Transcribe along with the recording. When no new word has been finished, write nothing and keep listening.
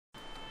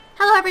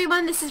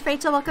everyone, this is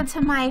Rachel. Welcome to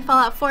my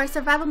Fallout 4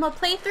 survival mode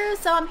playthrough.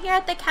 So I'm here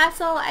at the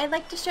castle. I'd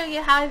like to show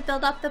you how I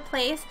built up the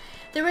place.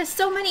 There were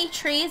so many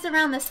trees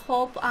around this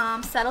whole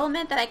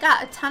settlement that I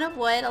got a ton of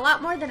wood, a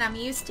lot more than I'm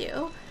used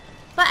to.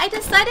 But I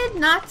decided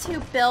not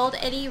to build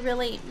any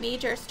really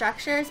major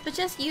structures, but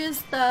just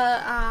use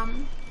the,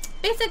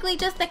 basically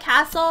just the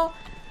castle.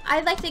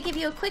 I'd like to give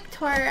you a quick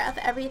tour of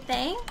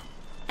everything.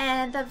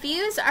 And the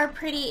views are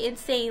pretty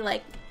insane,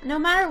 like no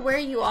matter where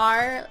you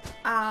are.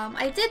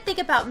 I did think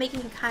about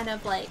making kind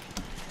of like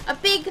a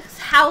big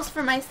house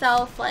for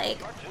myself, like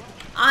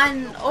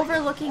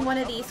overlooking one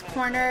of these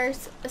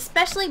corners,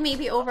 especially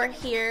maybe over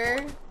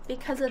here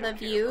because of the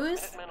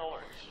views.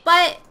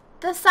 But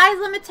the size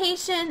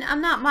limitation,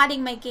 I'm not modding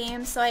my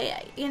game, so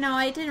I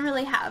didn't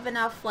really have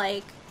enough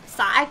like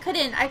I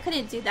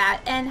couldn't do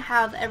that and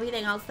have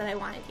everything else that I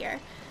wanted here.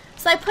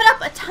 So I put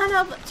up a ton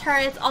of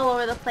turrets all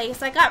over the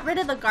place. I got rid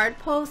of the guard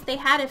posts. They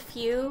had a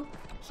few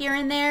here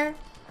and there.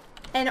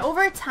 And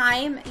over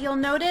time, you'll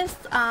notice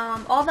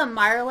all the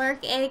Mirelurk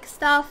egg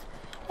stuff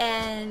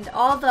and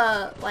all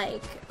the,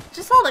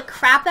 just all the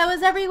crap that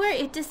was everywhere,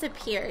 it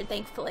disappeared,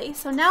 thankfully.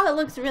 So now it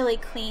looks really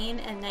clean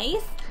and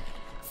nice.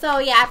 So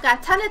yeah, I've got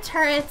a ton of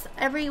turrets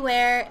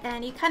everywhere.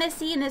 And you kind of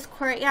see in this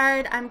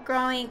courtyard, I'm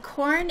growing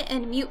corn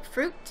and mute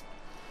fruit.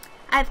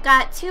 I've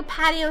got 2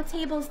 patio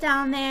tables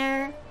down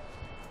there.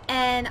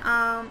 And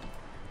I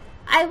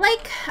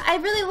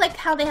really like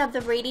how they have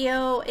the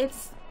radio.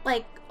 It's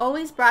like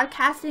always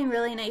broadcasting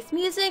really nice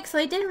music, so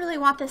I didn't really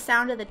want the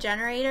sound of the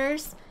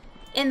generators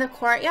in the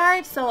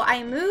courtyard, so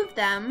I moved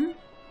them.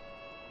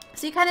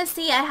 So you kind of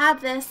see I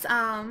have this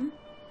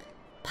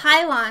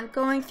pylon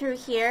going through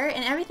here,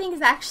 and everything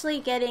is actually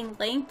getting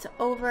linked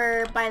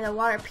over by the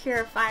water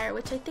purifier,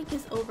 which I think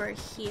is over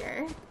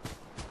here.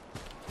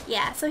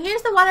 Yeah, so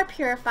here's the water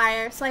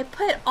purifier. So I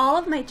put all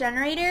of my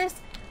generators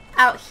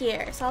out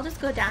here. So I'll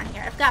just go down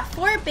here. I've got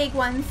 4 big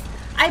ones.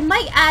 I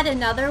might add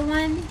another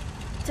one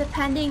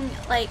depending,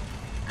 I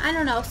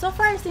don't know. So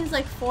far it seems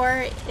like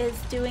 4 is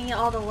doing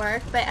all the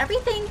work, but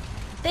everything,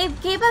 they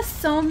gave us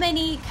so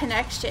many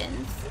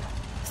connections.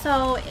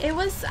 So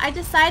I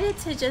decided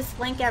to just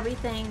link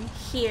everything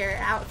here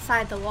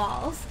outside the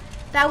walls.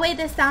 That way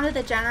the sound of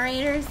the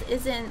generators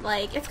isn't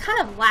it's kind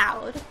of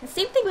loud. The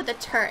same thing with the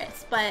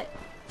turrets, but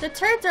the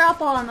turrets are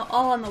up all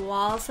on the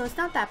wall, so it's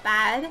not that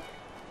bad.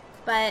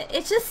 But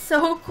it's just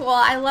so cool.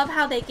 I love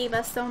how they gave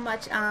us so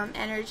much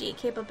energy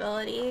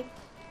capability.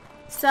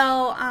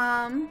 So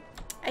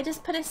I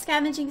just put a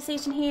scavenging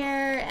station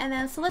here, and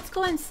then so let's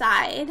go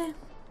inside.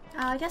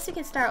 I guess we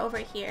can start over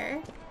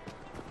here.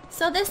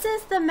 So this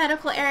is the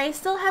medical area. I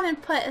still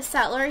haven't put a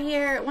settler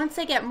here. Once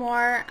I get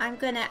more, I'm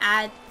gonna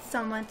add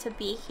someone to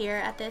be here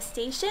at this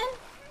station.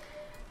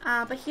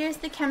 But here's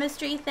the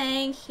chemistry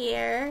thing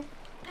here,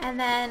 and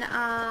then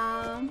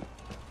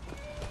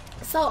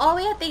so all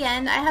the way at the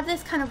end, I have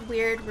this kind of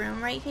weird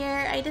room right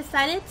here. I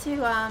decided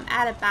to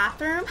add a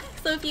bathroom.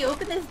 So if you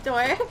open this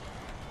door,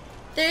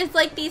 there's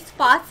like these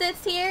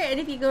faucets here, and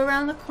if you go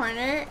around the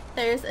corner,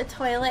 there's a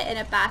toilet and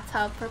a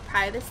bathtub for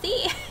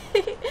privacy.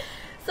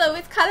 So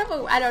it's kind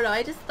of I don't know,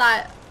 I just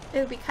thought it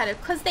would be kind of,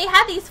 because they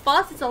had these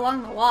faucets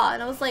along the wall,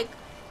 and I was like,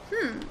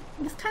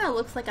 this kind of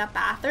looks like a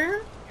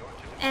bathroom.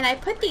 And I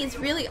put these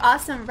really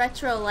awesome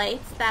retro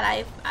lights that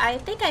I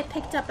think I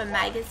picked up a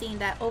magazine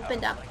that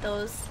opened up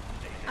those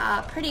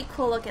pretty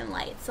cool looking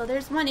lights. So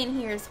there's one in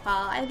here as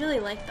well. I really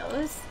like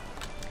those.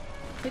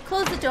 We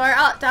close the door.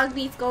 Oh, dog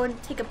needs to go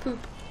and take a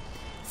poop.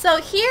 So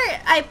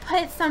here I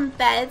put some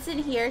beds in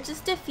here,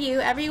 just a few.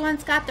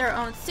 Everyone's got their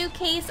own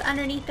suitcase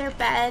underneath their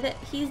bed.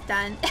 He's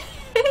done.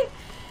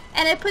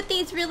 And I put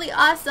these really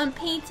awesome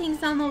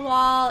paintings on the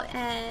wall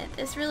and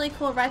this really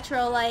cool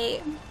retro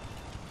light.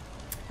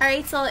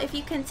 Alright, so if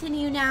you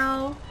continue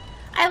now,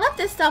 I left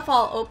this stuff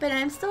all open.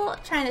 I'm still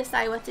trying to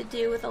decide what to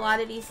do with a lot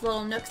of these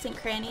little nooks and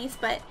crannies,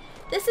 but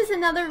this is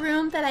another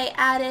room that I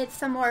added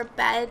some more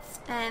beds,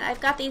 and I've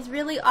got these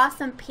really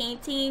awesome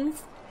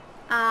paintings.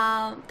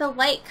 The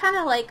light kind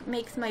of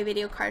makes my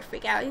video card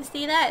freak out. You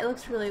see that? It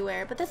looks really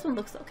weird, but this one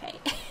looks okay.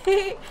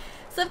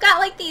 So I've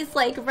got these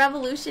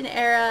Revolution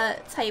era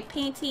type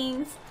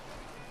paintings.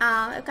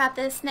 I've got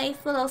this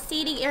nice little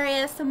seating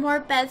area, some more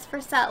beds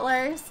for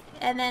settlers,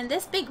 and then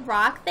this big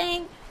rock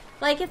thing.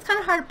 It's kind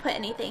of hard to put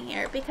anything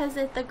here because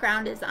the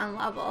ground is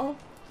unlevel.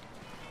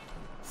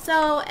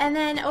 So, and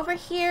then over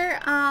here,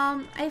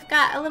 I've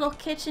got a little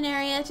kitchen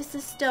area, just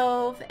a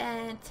stove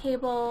and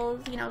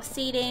tables,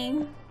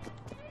 seating.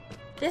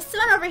 This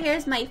one over here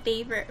is my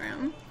favorite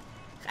room.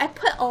 I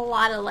put a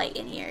lot of light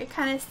in here. You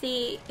kind of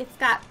see it's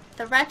got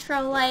the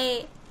retro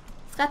light.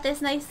 It's got this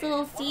nice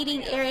little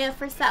seating area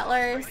for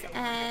settlers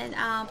and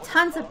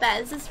tons of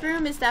beds. This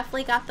room has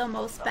definitely got the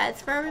most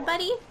beds for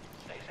everybody.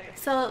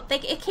 So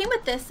it came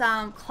with this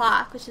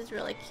clock, which is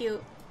really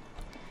cute.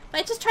 But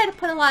I just try to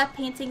put a lot of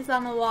paintings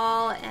on the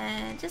wall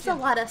and just a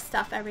lot of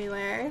stuff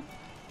everywhere.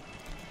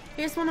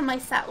 Here's one of my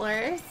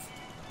settlers.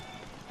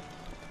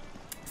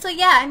 So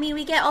yeah, I mean,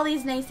 we get all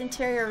these nice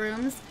interior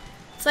rooms.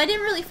 So I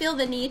didn't really feel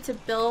the need to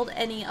build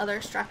any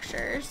other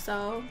structures.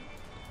 So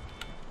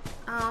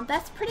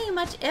that's pretty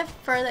much it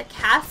for the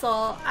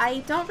castle.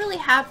 I don't really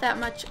have that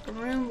much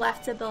room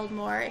left to build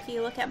more. If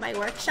you look at my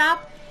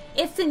workshop,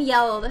 it's in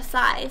yellow, the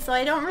size, so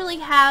I don't really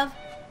have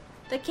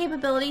the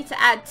capability to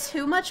add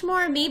too much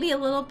more. Maybe a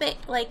little bit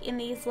like in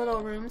these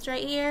little rooms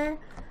right here,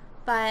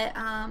 but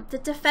the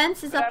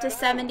defense is up to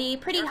 70,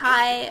 pretty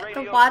high.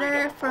 The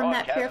water from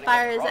that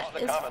purifier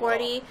is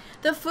 40.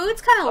 The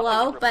food's kind of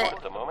low, but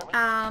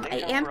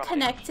I am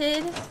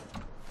connected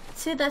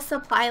to the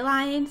supply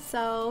line,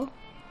 so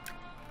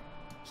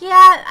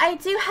yeah, I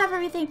do have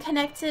everything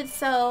connected,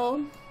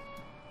 so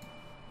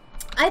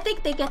I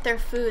think they get their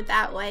food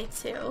that way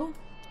too.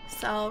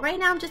 So right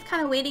now I'm just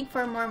kind of waiting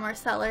for more and more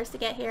settlers to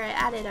get here. I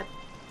added a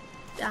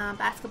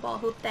basketball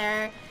hoop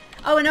there.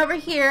 Oh, and over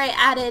here I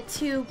added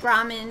 2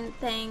 Brahmin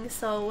things,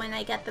 so when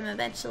I get them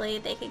eventually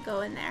they can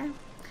go in there.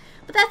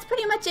 But that's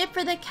pretty much it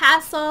for the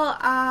castle.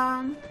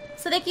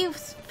 So thank you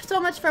so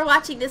much for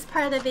watching this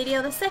part of the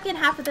video. The second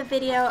half of the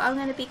video I'm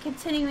going to be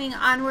continuing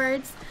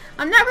onwards.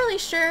 I'm not really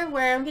sure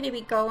where I'm going to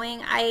be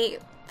going.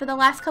 For the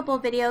last couple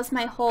of videos,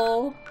 my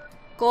whole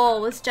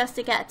goal was just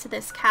to get to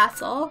this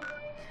castle.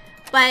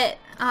 But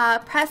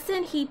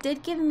Preston, he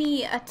did give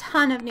me a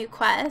ton of new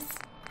quests.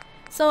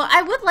 So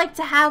I would like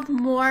to have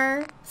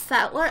more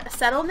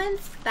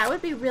settlements. That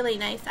would be really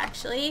nice,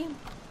 actually.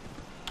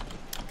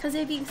 Because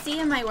if you can see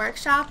in my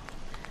workshop,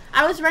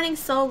 I was running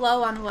so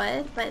low on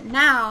wood, but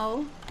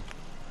now,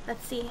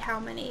 let's see how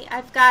many.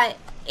 I've got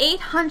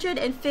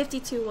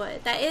 852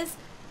 wood. That is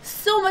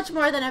so much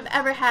more than I've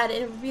ever had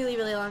in a really,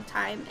 really long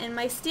time. And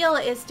my steel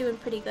is doing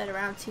pretty good,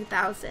 around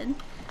 2,000.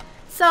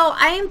 So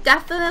I am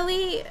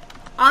definitely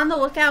on the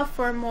lookout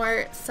for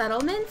more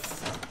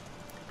settlements.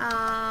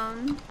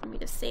 Let me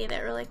just save it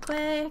really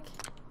quick.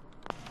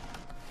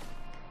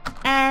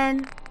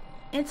 And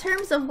in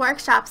terms of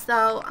workshops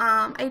though,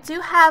 I do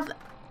have,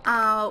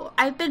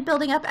 I've been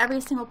building up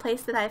every single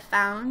place that I've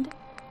found.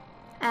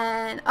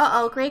 And,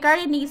 Grey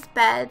Garden needs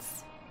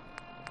beds.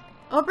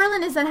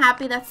 Oberlin is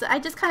unhappy. I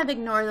just kind of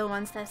ignore the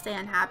ones that say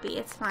unhappy.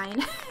 It's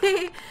fine.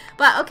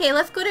 But, okay,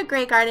 let's go to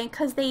Grey Garden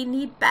because they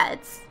need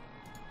beds.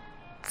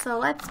 So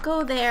let's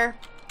go there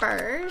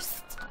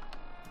first.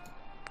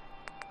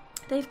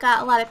 They've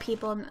got a lot of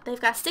people.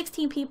 They've got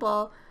 16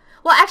 people.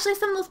 Well, actually,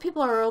 some of those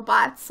people are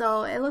robots,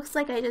 so it looks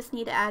like I just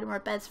need to add more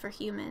beds for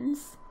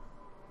humans.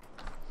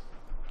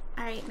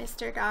 Alright,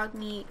 Mr. Dog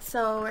Meat.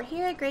 So we're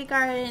here at Grey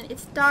Garden.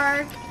 It's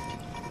dark.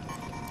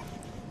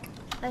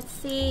 Let's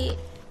see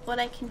what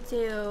I can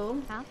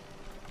do. Huh?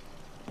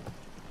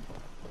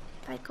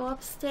 If I go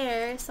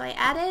upstairs, so I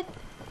added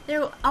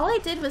all I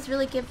did was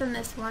really give them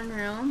this one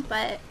room,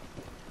 but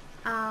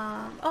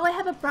oh, I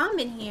have a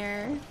Brahmin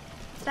here.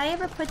 Did I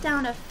ever put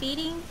down a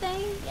feeding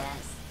thing?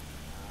 Yes.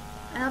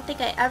 I don't think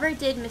I ever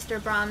did,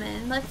 Mr.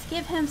 Brahmin. Let's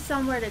give him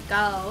somewhere to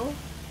go.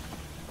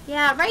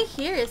 Yeah, right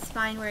here is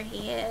fine where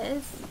he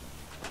is.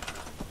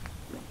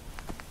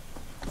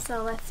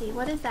 So let's see,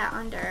 what is that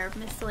under?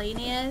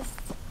 Miscellaneous?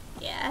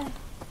 Yeah.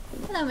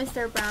 Hello,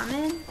 Mr.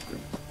 Brahmin.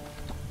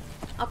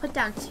 I'll put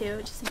down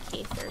 2 just in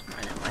case there's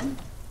more than one.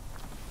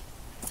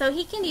 So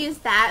he can use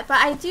that, but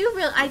I do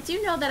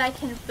know that I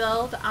can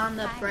build on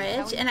the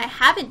bridge, and I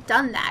haven't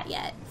done that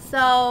yet.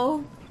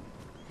 So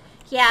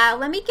yeah,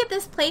 let me give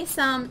this place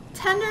some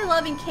tender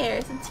loving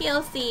care, some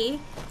TLC,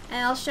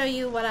 and I'll show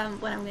you what I'm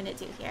gonna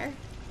do here.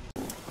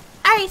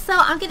 Alright, so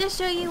I'm gonna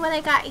show you what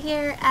I got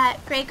here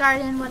at Grey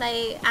Garden, what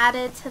I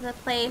added to the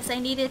place. I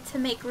needed to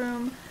make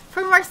room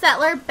for more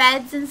settler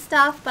beds and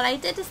stuff, but I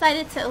did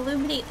decide to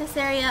illuminate this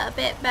area a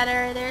bit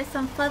better. There's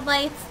some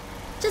floodlights,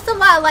 just a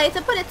lot of lights.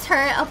 I put a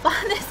turret up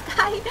on this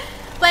guy,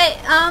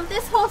 but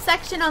this whole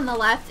section on the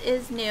left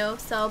is new.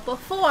 So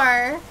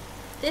before,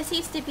 this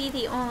used to be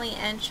the only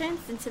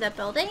entrance into the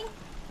building.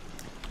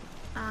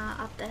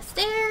 Up the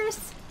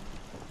stairs,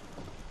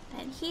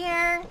 and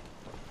here.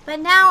 But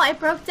now I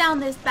broke down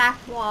this back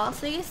wall,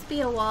 so there used to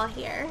be a wall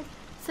here.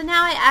 So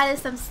now I added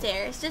some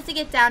stairs just to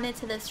get down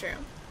into this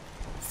room.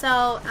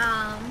 So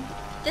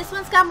this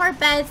one's got more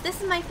beds.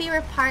 This is my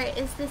favorite part,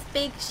 is this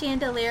big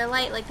chandelier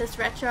light, like this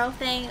retro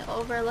thing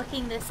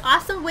overlooking this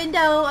awesome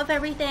window of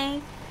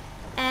everything.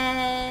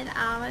 And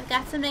I've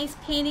got some nice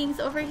paintings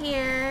over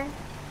here.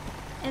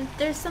 And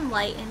there's some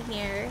light in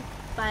here.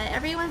 But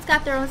everyone's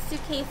got their own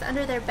suitcase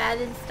under their bed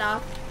and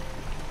stuff.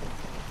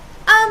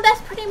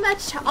 That's pretty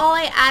much all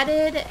I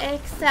added,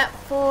 except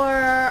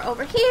for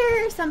over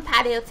here, some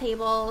patio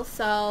tables,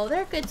 so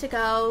they're good to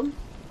go.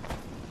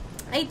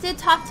 I did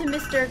talk to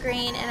Mr.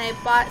 Green, and I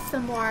bought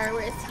some more.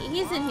 Where is he?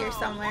 He's in here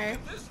somewhere.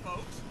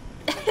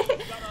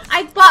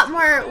 I bought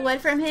more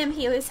wood from him.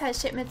 He always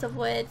has shipments of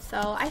wood,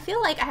 so I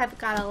feel like I have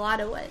got a lot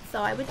of wood.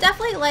 So I would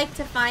definitely like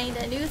to find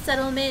a new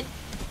settlement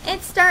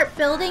and start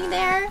building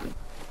there.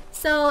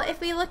 So if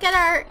we look at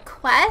our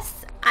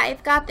quests,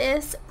 I've got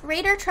this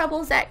Raider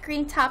Troubles at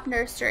Green Top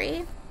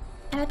Nursery,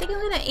 and I think I'm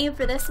going to aim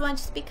for this one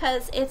just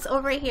because it's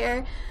over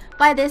here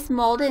by this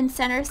Molden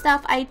Center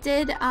stuff. I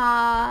did,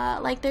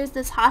 like there's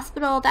this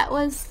hospital that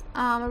was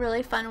a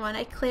really fun one.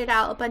 I cleared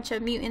out a bunch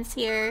of mutants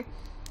here,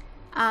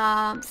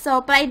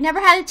 But I never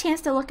had a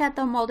chance to look at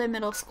the Malden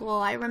Middle School.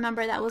 I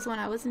remember that was one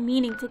I was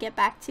meaning to get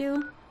back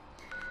to.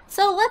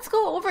 So let's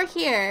go over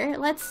here.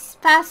 Let's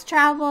fast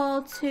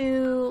travel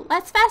to,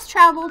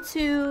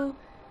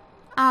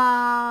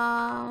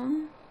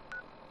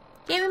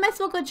 yeah, we might as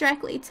well go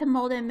directly to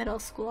Malden Middle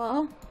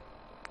School.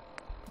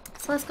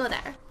 So let's go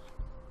there.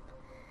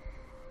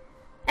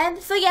 And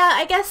so yeah,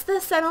 I guess the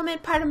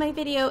settlement part of my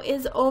video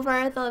is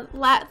over.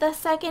 The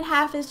second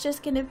half is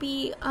just going to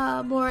be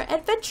more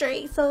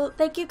adventure-y. So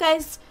thank you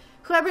guys,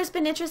 whoever's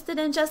been interested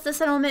in just the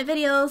settlement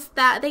videos,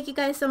 thank you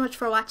guys so much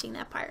for watching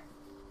that part.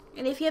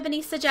 And if you have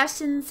any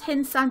suggestions,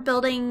 hints on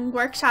building,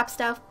 workshop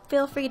stuff,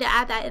 feel free to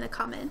add that in the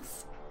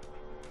comments.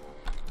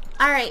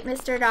 Alright,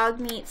 Mr. Dog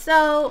Meat.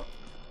 So,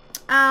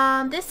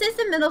 this is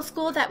the middle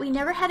school that we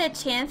never had a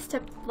chance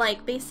to,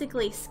 like,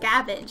 basically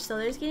scavenge. So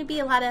there's going to be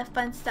a lot of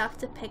fun stuff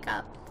to pick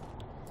up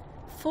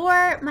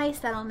for my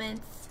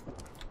settlements.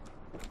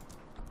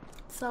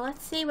 So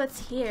let's see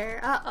what's here.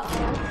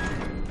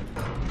 Uh-oh.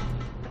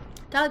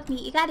 Dog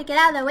Meat, you gotta get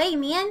out of the way,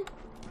 man.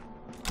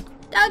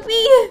 Dog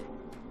Meat!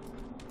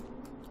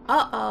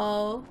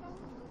 Uh-oh.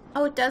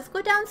 Oh, it does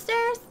go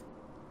downstairs?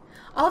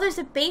 Oh, there's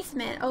a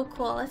basement. Oh,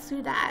 cool. Let's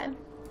do that.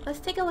 Let's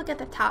take a look at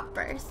the top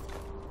first.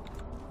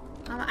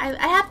 I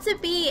have to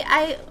be,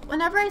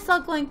 whenever I saw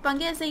glowing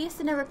fungus, I used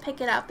to never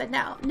pick it up, but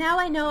now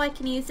I know I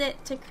can use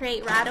it to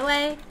create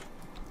Radaway.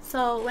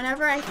 So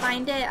whenever I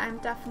find it, I'm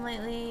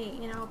definitely,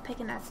 you know,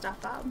 picking that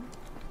stuff up.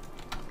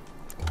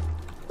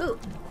 Ooh,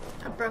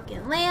 a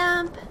broken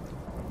lamp.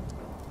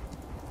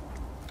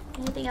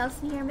 Anything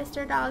else in here,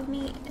 Mr. Dog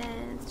Meat?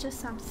 And it's just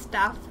some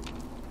stuff.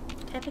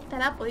 Can I pick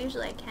that up? Well,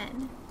 usually I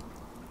can.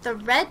 The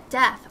Red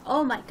Death.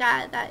 Oh my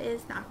god, that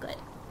is not good.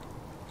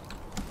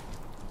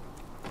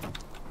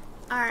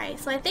 Alright,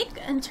 so I think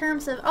in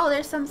terms of... Oh,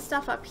 there's some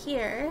stuff up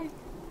here.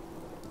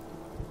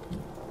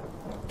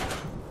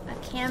 A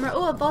camera.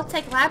 Oh, a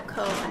Voltec lab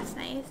coat. That's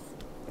nice.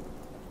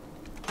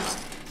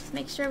 Just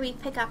make sure we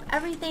pick up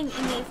everything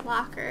in these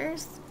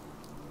lockers.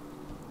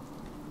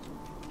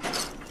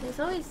 There's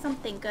always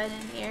something good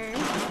in here.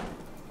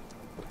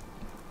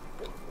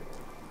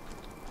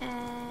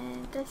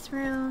 And this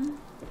room.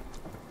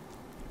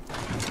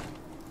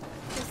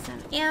 Just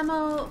some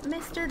ammo.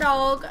 Mr.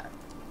 Dog.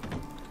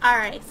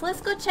 Alright, so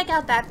let's go check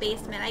out that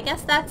basement. I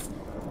guess that's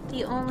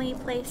the only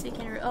place we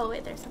can... Oh,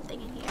 wait, there's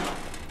something in here.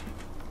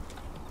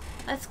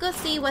 Let's go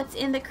see what's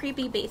in the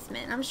creepy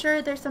basement. I'm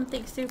sure there's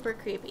something super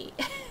creepy.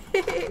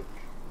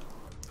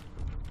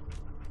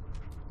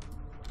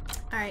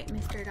 Alright,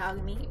 Mr.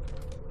 Dog Meat.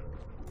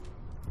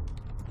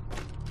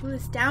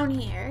 Who's down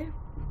here?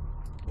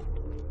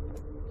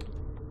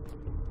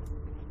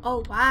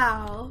 Oh,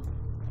 wow.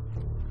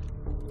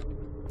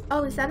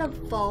 Oh, is that a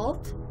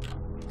vault?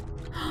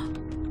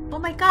 Oh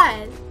my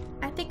god.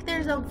 I think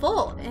there's a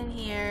vault in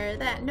here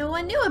that no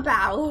one knew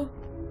about.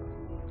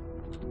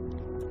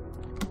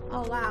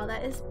 Oh wow,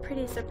 that is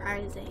pretty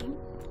surprising.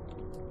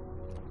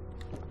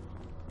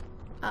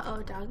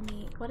 Uh-oh, Dog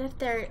Meat. What if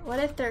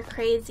they're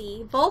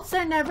crazy? Vaults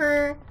are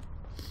never...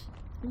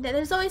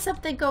 There's always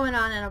something going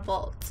on in a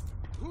vault.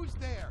 Who's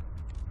there?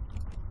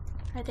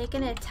 Are they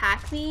gonna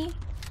attack me?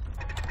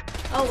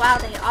 Oh wow,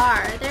 they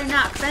are. They're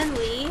not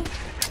friendly.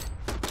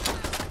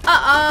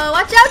 Uh-oh,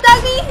 watch out,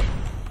 Dog Meat!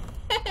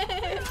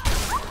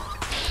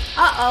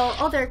 Uh-oh,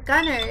 oh, they're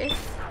gunners.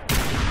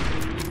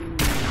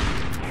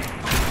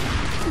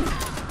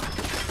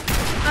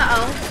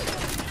 Uh-oh.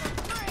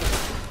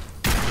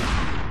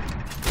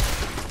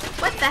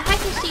 What the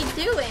heck is she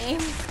doing?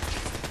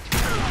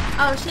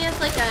 Oh, she has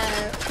like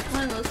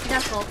one of those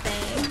snuffle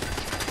things.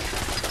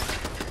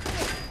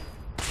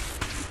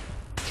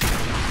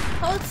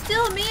 Hold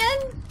still, man!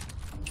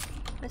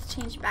 Let's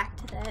change back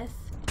to this.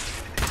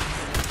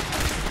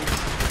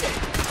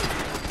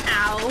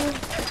 Ow.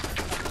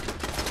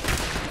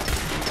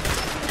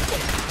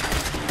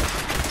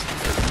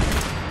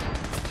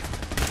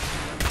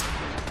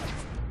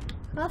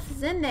 What else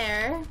is in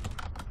there?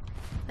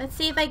 Let's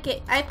see if I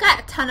get... I've got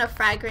a ton of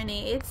frag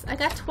grenades. I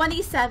got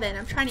 27.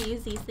 I'm trying to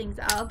use these things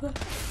up.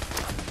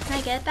 Can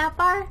I get that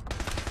far?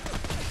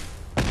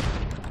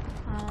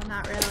 Oh,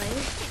 not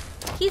really.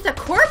 He's a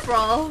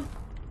corporal!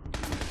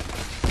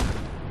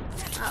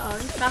 Uh-oh,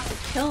 he's about to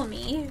kill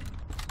me.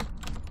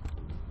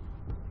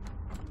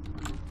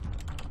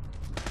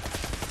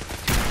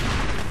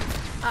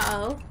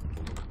 Uh-oh.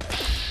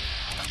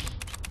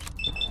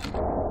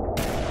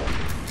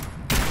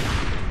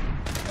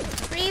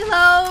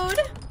 Reload!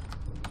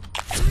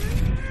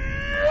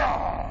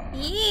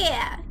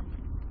 Yeah!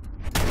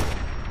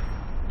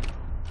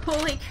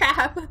 Holy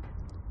crap.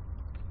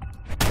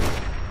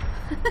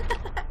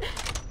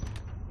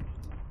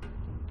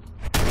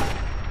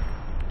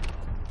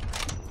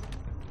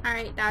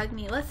 Alright, Dog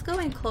Meat, let's go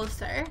in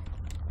closer.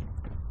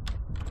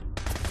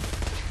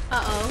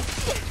 Uh-oh.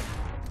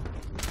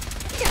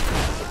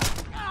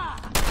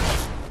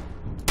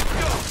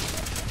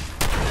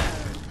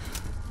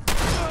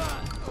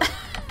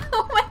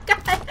 Oh my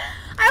god!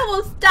 I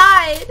almost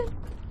died!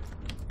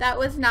 That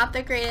was not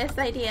the greatest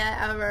idea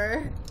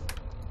ever.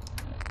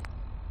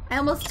 I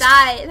almost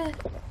died.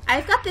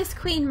 I've got this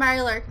Queen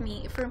Mirelurk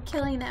meat from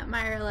killing that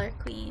Mirelurk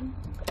Queen.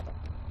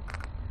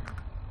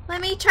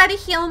 Let me try to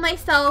heal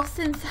myself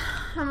since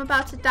I'm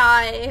about to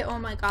die. Oh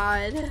my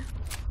god.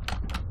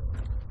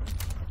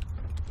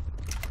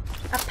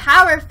 A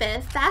power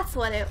fist, that's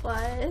what it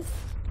was.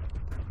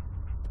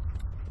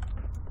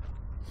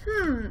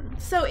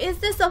 So is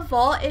this a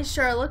vault? It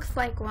sure looks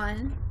like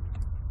one.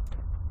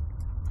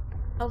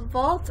 A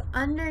vault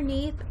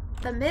underneath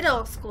the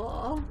middle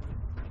school.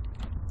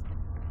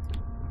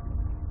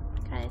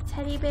 Got a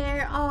teddy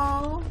bear.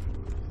 Oh,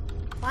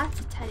 lots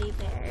of teddy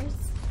bears.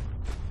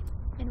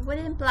 And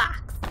wooden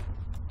blocks.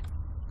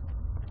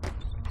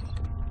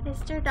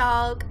 Mr.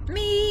 Dog,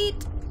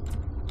 meat!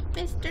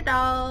 Mr.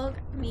 Dog,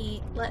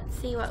 meat. Let's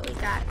see what we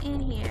got in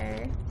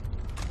here.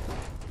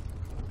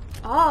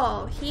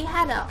 Oh, he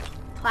had a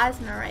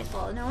plasma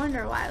rifle. No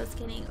wonder why I was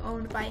getting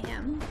owned by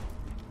him.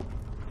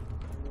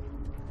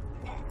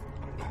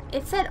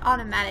 It said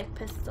automatic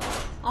pistol.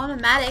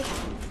 Automatic.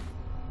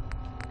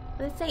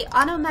 Let's say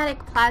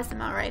automatic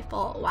plasma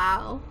rifle.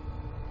 Wow.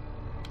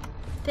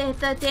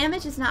 The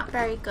damage is not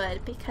very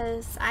good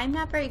because I'm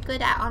not very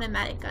good at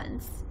automatic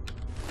guns.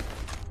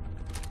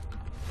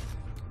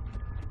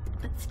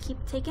 Let's keep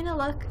taking a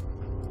look.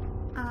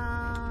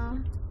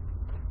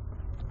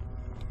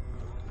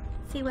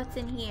 See what's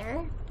in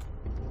here.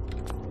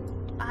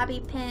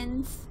 Bobby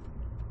pins.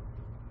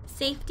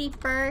 Safety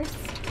first.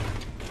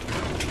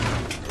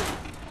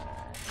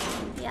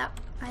 Yep,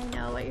 I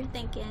know what you're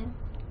thinking.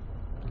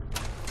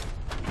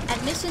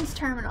 Admissions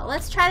terminal.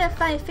 Let's try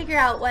to figure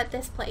out what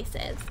this place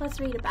is. Let's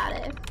read about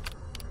it.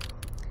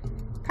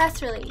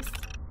 Press release.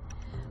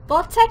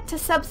 Vault-Tec to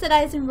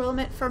subsidize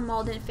enrollment for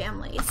Malden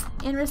families.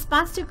 In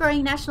response to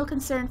growing national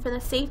concern for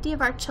the safety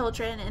of our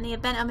children in the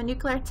event of a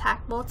nuclear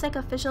attack, Vault-Tec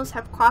officials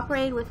have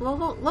cooperated with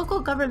local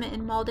government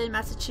in Malden,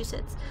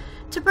 Massachusetts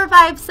to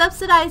provide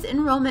subsidized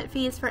enrollment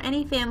fees for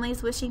any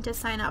families wishing to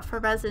sign up for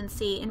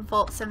residency in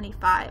Vault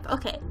 75.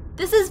 Okay,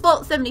 this is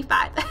Vault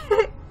 75.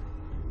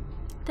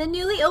 The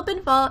newly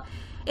opened vault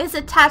is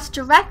attached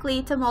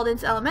directly to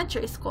Malden's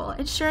elementary school,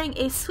 ensuring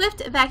a swift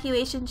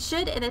evacuation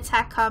should an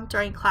attack come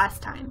during class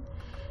time.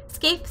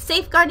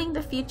 Safeguarding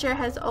the future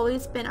has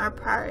always been our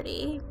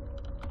priority.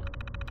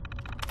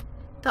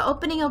 The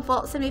opening of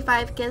Vault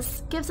 75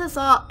 gives us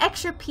all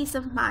extra peace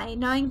of mind,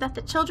 knowing that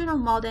the children of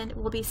Malden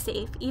will be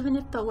safe, even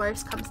if the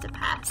worst comes to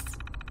pass.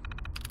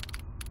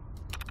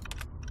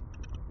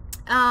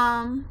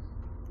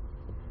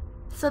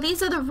 So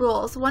these are the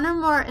rules. One or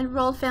more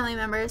enrolled family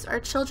members are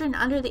children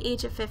under the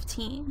age of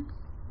 15.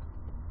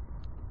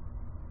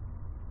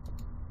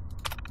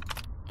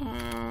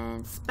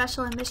 And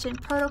special admission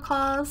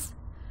protocols.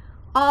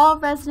 All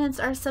residents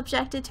are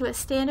subjected to a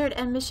standard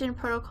admission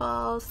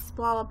protocols,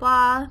 blah, blah,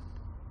 blah.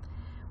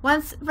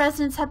 Once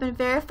residents have been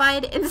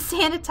verified and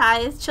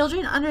sanitized,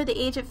 children under the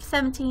age of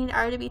 17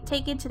 are to be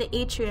taken to the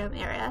atrium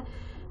area.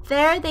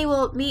 There, they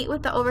will meet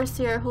with the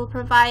overseer who will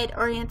provide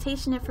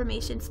orientation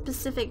information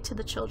specific to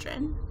the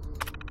children.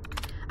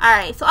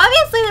 Alright, so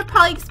obviously they're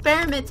probably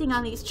experimenting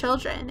on these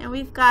children. And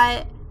we've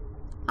got,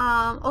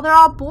 oh, they're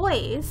all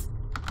boys.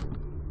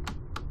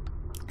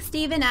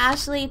 Stephen,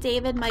 Ashley,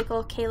 David,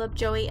 Michael, Caleb,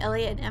 Joey,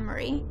 Elliot, and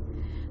Emery.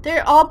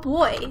 They're all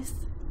boys.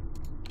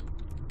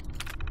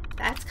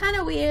 That's kind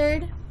of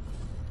weird.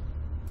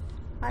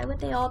 Why would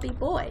they all be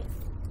boys?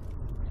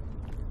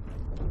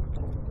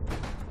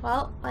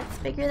 Well, let's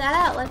figure that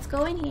out. Let's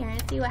go in here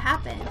and see what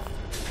happens.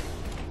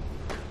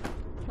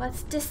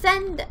 Let's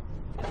descend.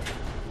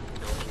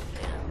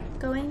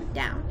 Going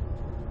down.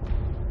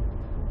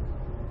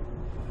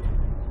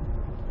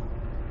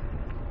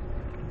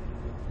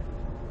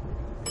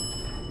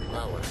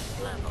 Lower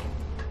level.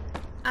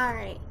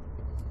 Alright.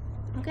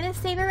 I'm gonna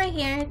save it right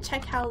here and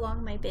check how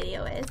long my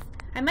video is.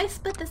 I might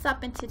split this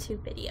up into 2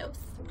 videos.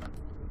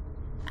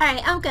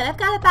 Alright, I'm good. I've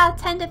got about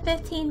 10 to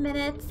 15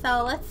 minutes,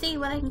 so let's see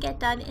what I can get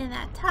done in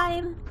that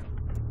time.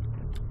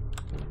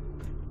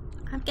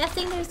 I'm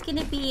guessing there's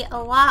gonna be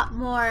a lot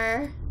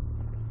more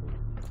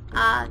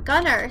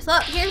gunners. Oh,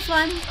 here's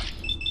one.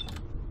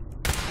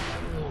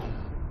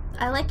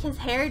 I like his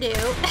hairdo.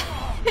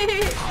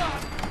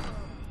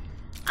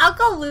 I'll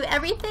go loot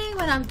everything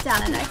when I'm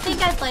done. I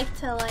think I'd like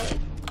to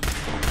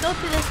go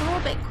through this a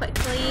little bit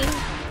quickly.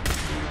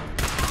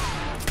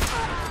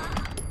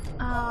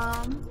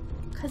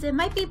 Because it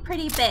might be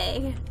pretty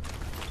big.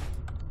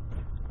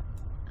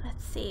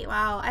 Let's see.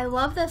 Wow, I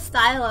love the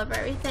style of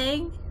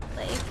everything.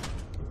 Like,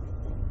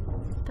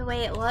 the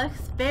way it looks.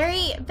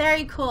 Very,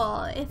 very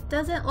cool. It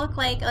doesn't look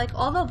like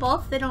all the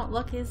vaults, they don't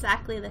look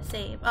exactly the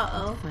same.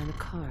 Uh-oh. Find a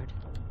card.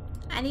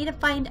 I need to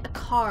find a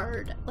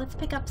card. Let's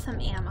pick up some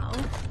ammo.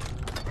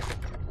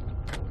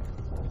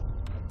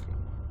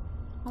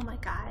 Oh my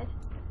god.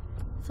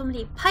 So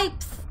many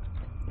pipes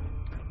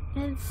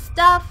and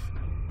stuff.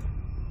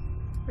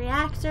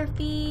 Reactor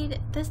feed.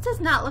 This does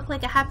not look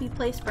like a happy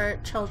place for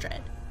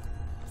children.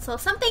 So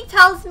something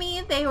tells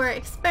me they were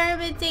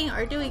experimenting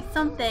or doing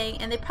something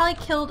and they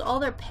probably killed all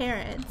their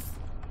parents.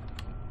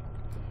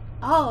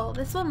 Oh,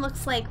 this one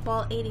looks like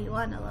Vault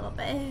 81 a little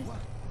bit.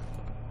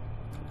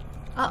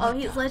 Uh-oh,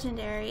 he's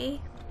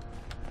legendary.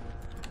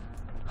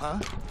 Huh?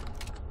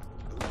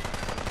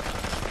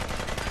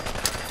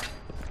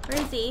 Where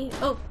is he?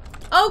 Oh.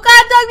 Oh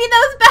god, dog, me,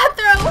 that was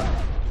bathroom!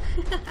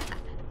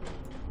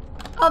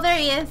 Oh, there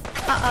he is.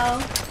 Uh-oh.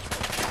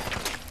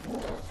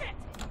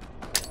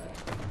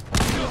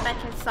 See if I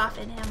can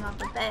soften him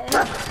up a bit.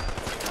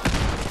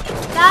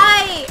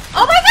 Die!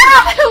 Oh my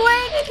god!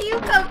 Where did you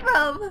come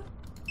from?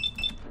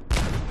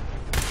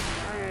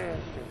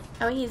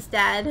 Oh, he's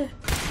dead.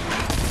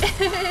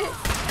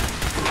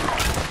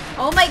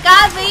 Oh my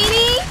god,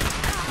 lady!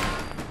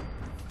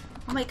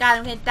 Oh my god,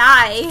 I'm gonna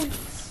die.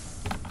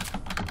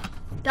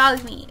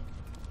 Dog meat.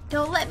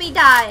 Don't let me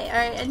die.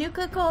 Alright, a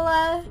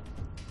Nuka-Cola.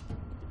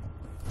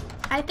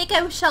 I think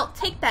I shall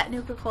take that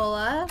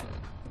Nuka-Cola.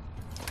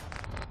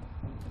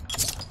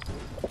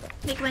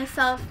 Make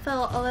myself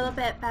feel a little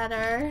bit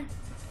better.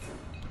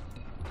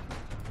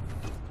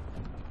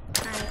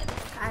 Alright,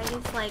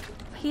 this guy is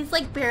he's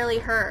like barely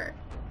hurt.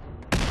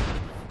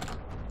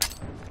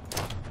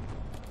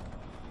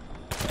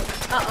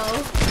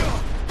 Uh-oh.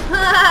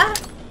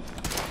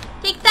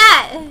 Take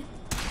that!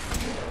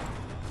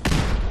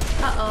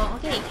 Uh-oh, I'm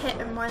getting hit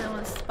in more than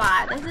one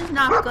spot. This is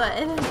not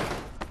good.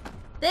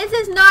 This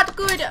is not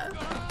good!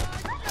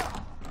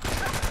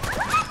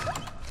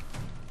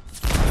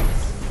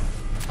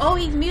 Oh,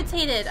 he's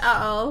mutated.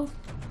 Uh-oh.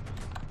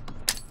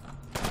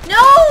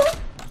 No!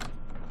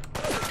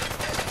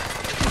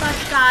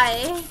 Must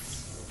die.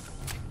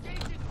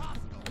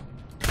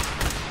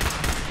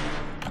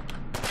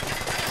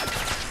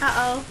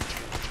 Uh-oh.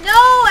 No!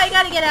 I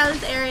gotta get out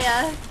of this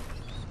area.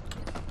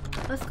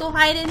 Let's go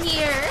hide in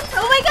here.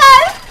 Oh my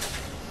god!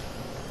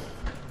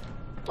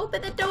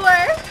 Open the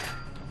door.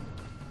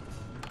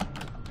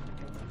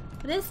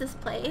 What is this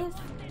place?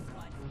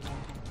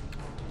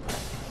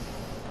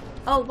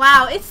 Oh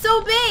wow, it's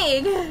so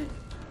big!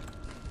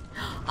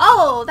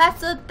 Oh,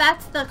 that's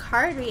the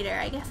card reader.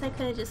 I guess I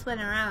could have just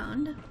went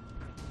around.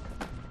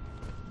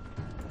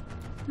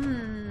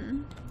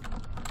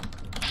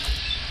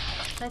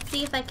 Let's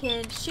see if I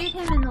can shoot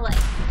him in the leg.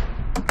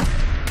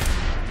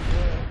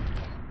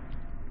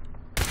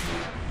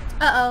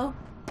 Uh-oh.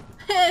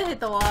 Hit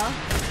the wall.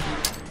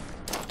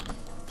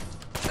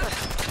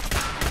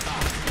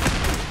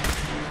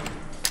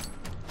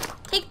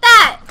 Take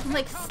that! I'm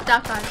like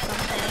stuck on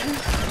something.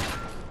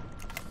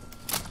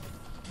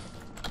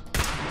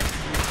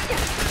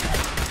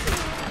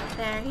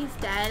 There, he's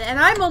dead. And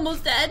I'm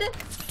almost dead.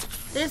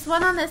 There's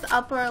one on this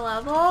upper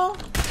level.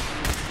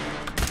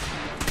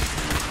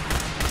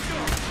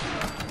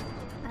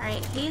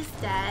 Alright, he's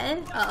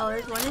dead. Uh-oh,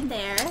 there's one in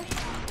there.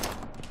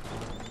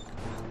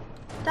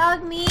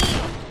 Dog meat.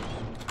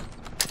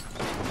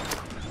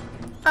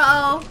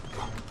 Uh-oh.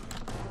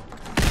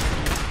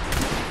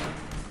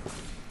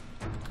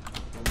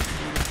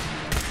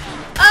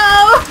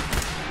 Oh!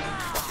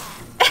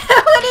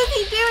 What is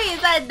he doing?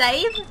 Is that a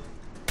knife?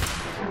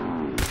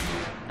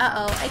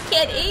 Uh-oh, I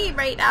can't aim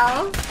right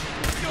now.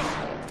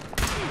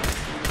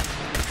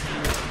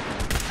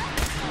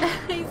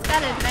 He's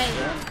got a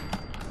knife.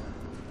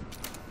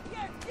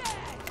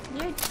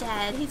 You're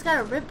dead. He's got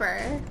a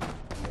ripper.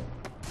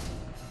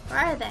 Where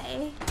are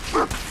they?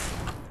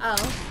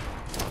 Oh.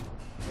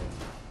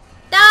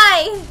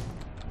 Die!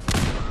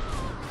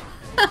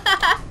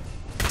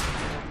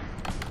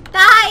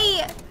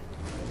 Die!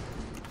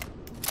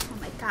 Oh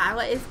my god,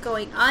 what is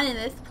going on in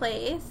this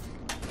place?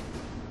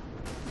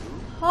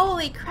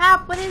 Holy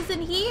crap, what is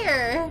in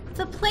here? It's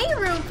a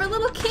playroom for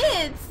little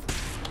kids!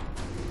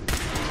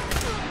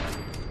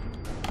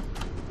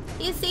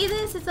 You see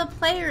this? It's a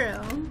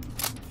playroom.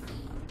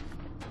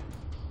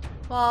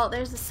 Well,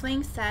 there's a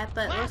swing set,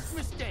 but looks...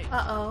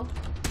 Uh-oh.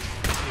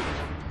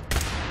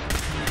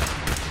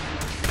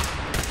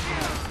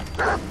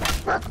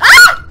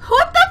 Ah!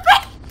 What the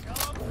frick?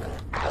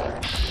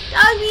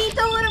 Doggy,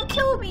 don't let him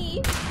kill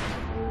me!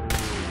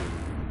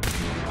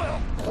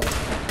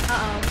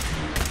 Uh-oh.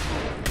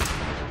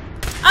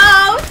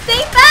 Oh,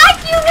 stay back,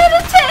 you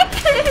lunatic!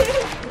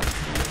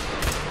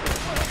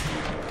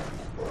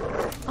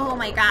 Oh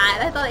my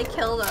god, I thought I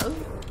killed him.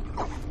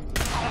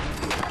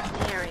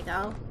 There we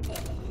go.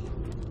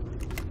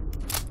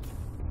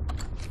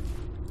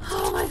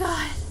 Oh my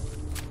god.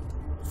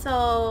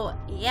 So,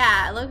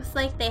 yeah, it looks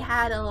like they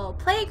had a little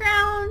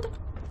playground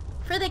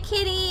for the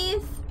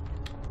kitties.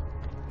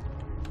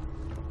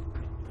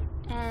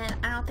 And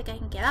I don't think I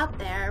can get up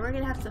there. We're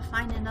gonna have to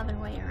find another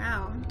way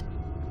around.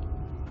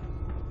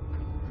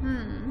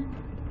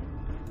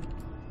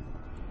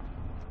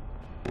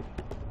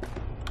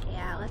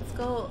 Yeah, let's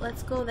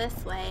go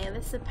this way.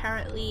 This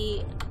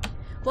apparently...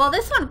 Well,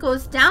 this one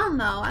goes down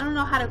though. I don't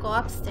know how to go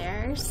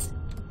upstairs.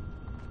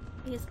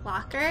 These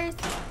lockers.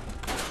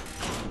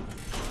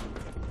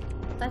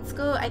 Let's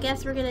go. I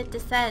guess we're gonna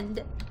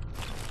descend.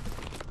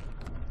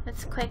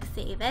 Let's quick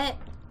save it.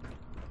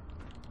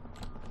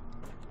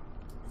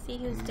 See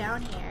who's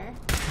down here.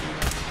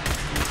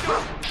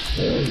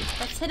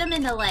 Let's hit him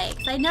in the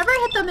legs. I never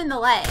hit them in the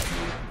leg.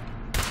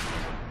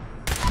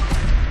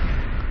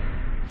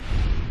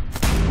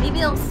 Maybe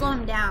it'll slow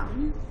him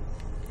down.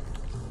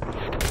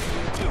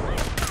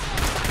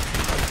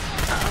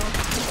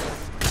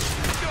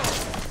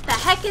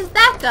 heck is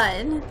that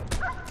gun?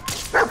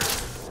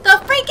 The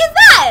freak is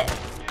that?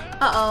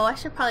 Uh-oh, I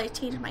should probably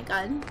change my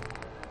gun.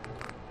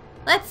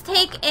 Let's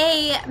take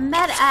a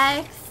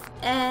Med-X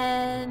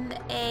and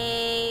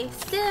a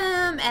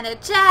Stim and a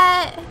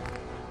Jet.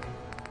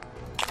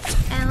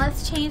 And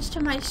let's change to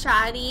my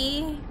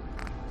Shoddy.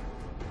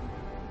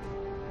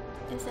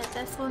 Is it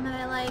this one that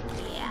I like?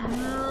 Yeah.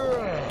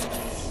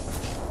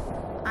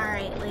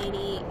 Alright,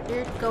 lady.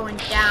 You're going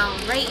down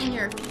right in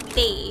your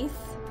face.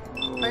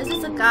 Or is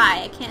this a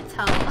guy? I can't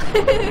tell.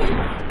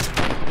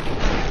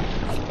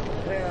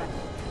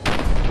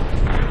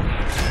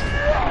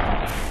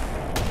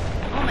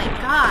 Oh my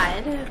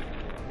god.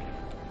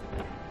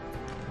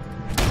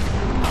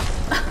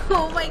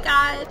 Oh my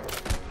god.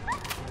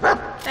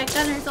 That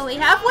gunner's only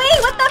halfway.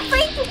 What the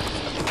freak?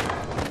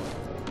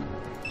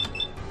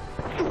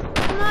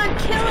 Come on,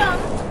 kill him.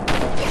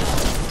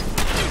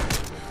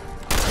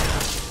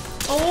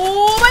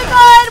 Oh my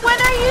god, what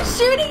are you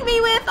shooting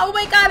me with? Oh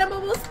my god, I'm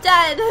almost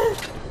dead.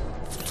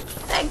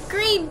 That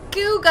green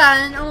goo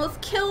gun almost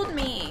killed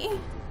me.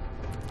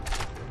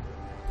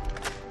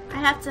 I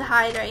have to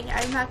hide right here.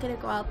 I'm not gonna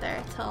go out there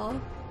until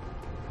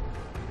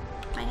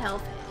my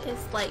health is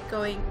like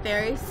going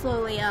very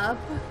slowly up.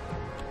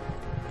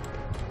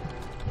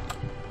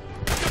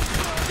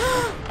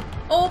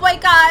 Oh my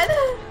god!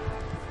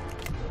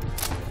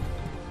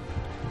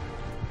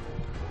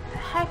 The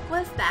heck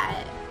was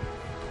that?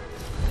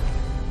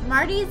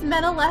 Marty's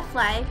metal left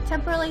leg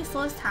temporarily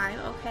slows time.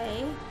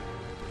 Okay.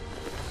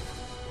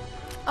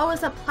 Oh,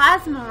 it's a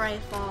plasma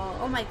rifle.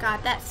 Oh my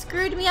god, that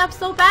screwed me up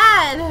so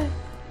bad.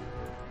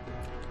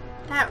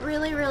 That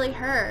really, really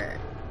hurt.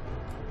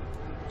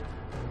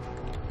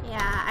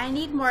 Yeah, I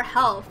need more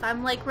health.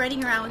 I'm like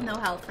running around with no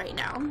health right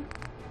now.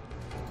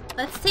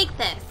 Let's take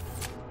this.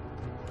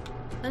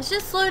 Let's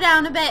just slow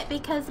down a bit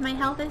because my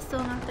health is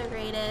still not the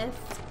greatest.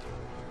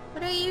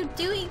 What are you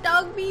doing,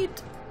 dog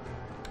meat?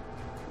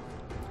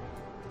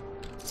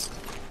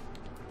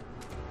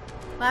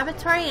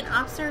 Laboratory and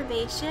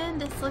observation.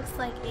 This looks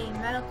like a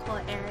medical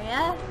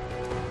area.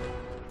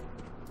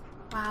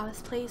 Wow,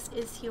 this place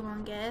is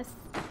humongous.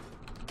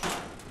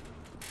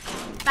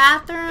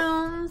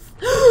 Bathrooms.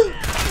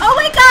 Oh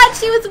my god,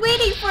 she was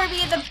waiting for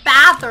me in the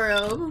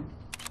bathroom.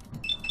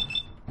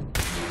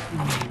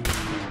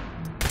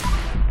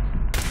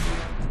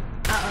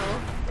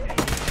 Uh-oh.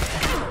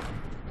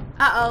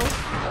 Uh-oh.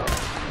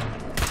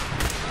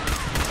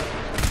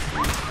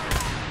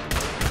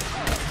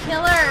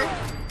 Kill her.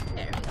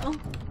 There we go.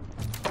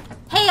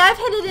 Hey, I've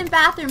hid it in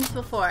bathrooms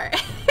before.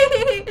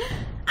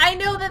 I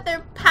know that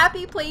they're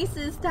happy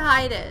places to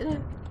hide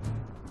it.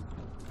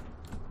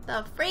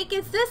 The freak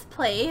is this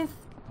place?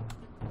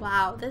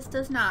 Wow, this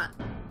does not.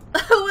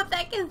 What the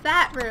heck is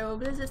that room?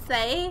 Does it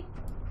say?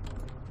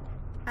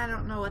 I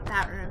don't know what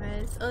that room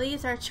is. Oh,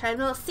 these are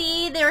treadmills.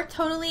 See, they were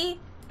totally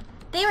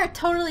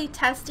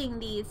testing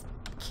these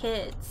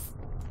kids.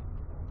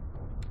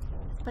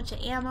 Bunch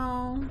of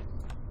ammo.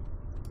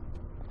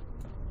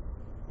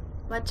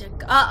 Bunch of,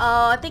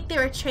 uh-oh, I think they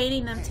were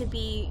training them to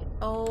be,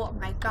 oh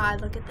my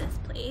god, look at this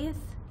place.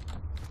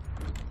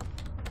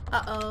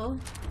 Uh-oh.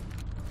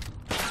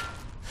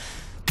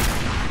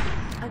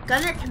 A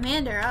gunner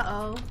commander,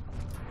 uh-oh.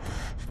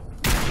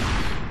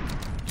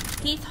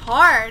 He's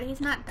hard. He's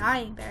not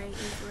dying very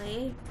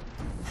easily.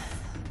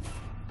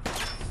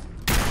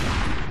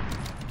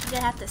 I'm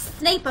gonna have to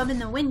snipe him in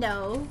the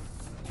window.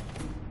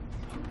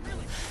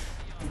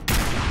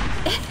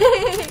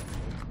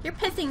 You're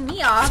pissing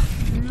me off.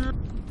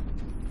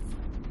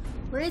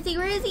 Where is he?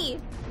 Where is he?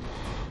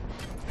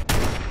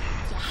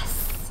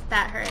 Yes!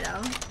 That hurt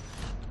him.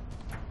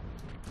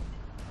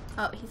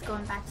 Oh, he's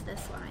going back to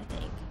this one, I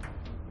think.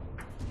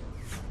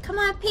 Come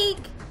on,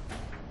 peek!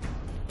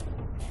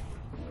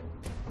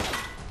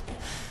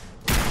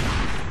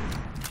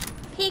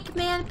 Peek,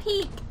 man,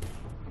 peek!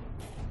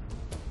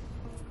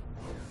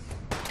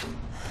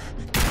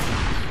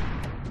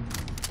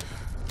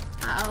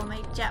 Uh-oh,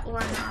 my jet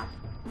worn off.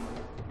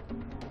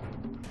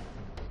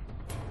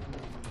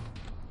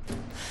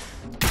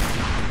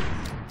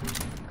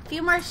 A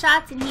few more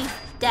shots and he's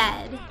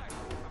dead.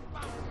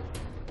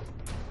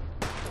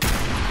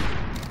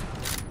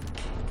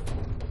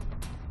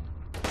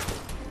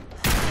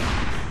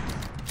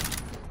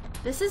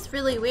 This is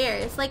really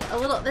weird. It's like a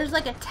little, there's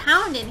like a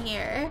town in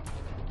here.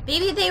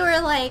 Maybe they were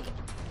like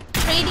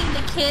training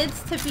the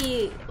kids to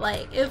be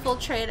like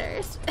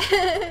infiltrators.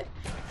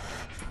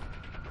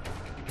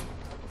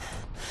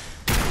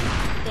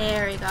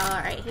 There we go.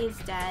 Alright, he's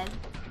dead.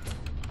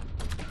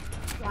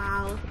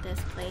 Wow, look at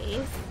this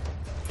place.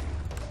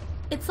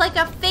 It's like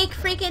a fake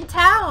freaking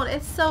town.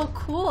 It's so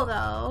cool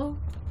though.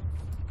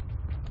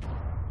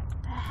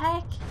 The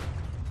heck?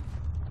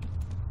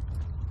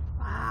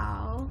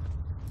 Wow.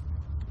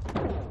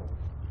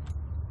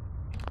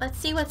 Let's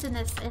see what's in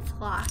this. It's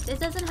locked. It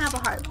doesn't have a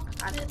hard lock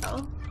on it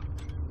though.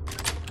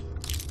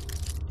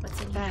 What's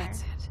in here?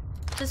 That's it.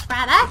 Just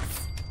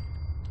Rad-X?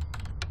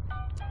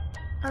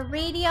 A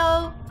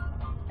radio?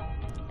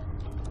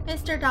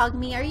 Mr.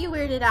 Dogme, are you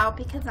weirded out?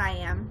 Because I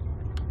am.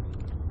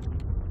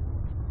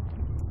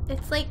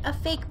 It's like a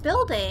fake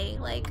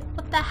building. Like,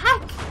 what the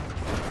heck?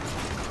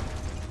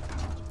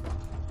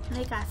 And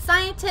they got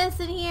scientists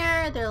in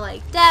here. They're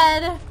like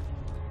dead.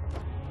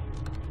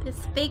 This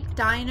fake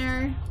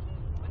diner.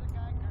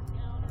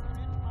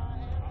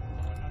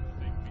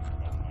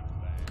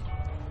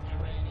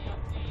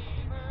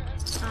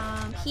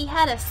 He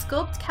had a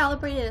scoped,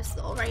 calibrated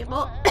assault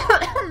rifle.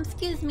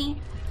 Excuse me.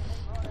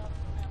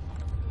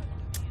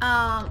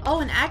 Oh,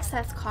 an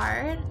access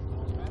card.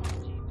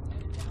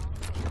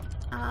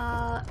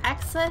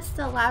 Access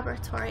the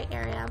laboratory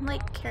area. I'm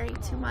like carrying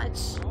too much.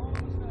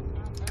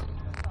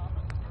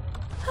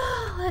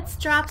 Let's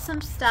drop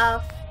some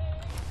stuff.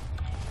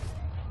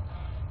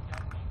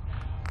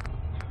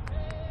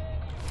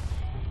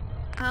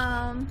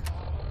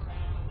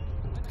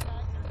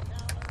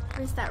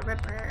 Where's that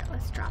ripper?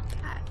 Let's drop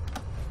that.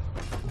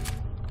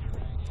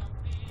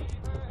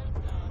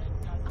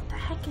 What the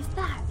heck is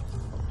that?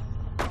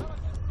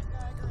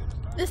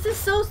 This is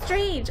so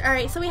strange.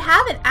 Alright, so we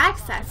have an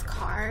access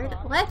card.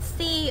 Let's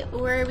see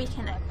where we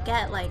can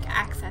get like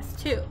access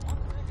to.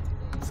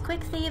 Let's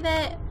quick save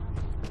it.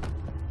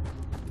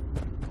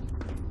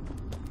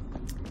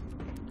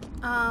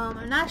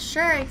 I'm not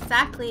sure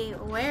exactly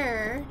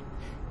where.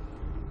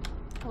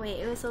 Oh, wait,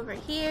 it was over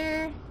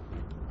here.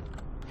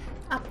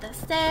 Up the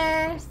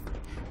stairs.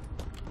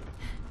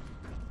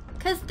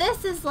 Cause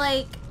this is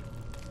like,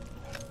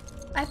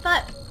 I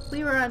thought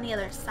we were on the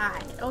other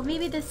side. Oh,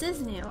 maybe this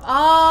is new.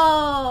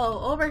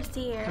 Oh,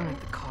 overseer. Give me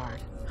the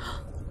card.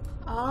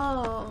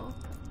 Oh.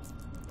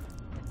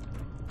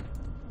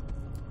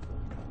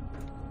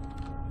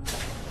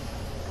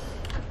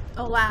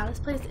 Oh wow, this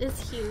place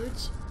is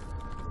huge.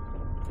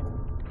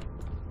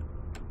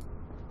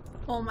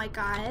 Oh my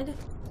god.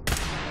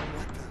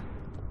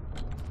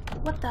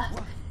 What the?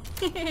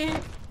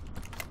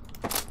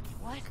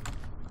 What?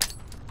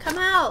 Come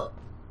out.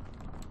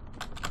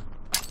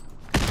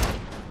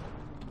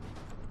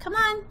 Come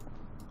on.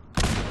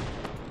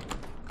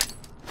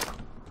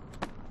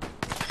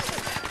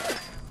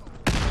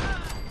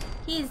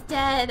 He's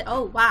dead.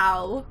 Oh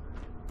wow.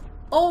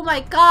 Oh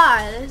my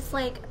god. It's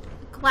like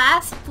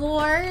glass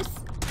floors.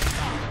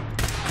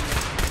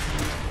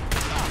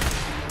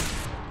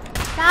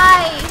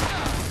 Die.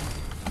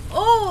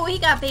 Oh, he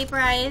got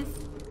vaporized.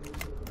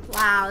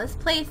 Wow, this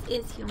place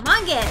is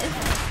humongous.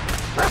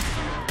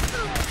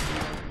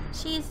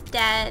 She's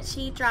dead.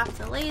 She drops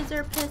a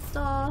laser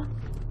pistol.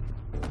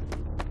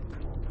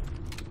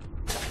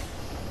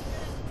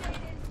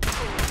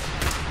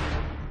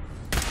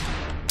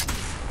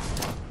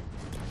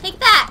 Take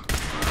that!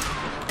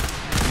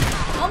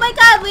 Oh my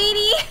god,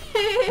 lady!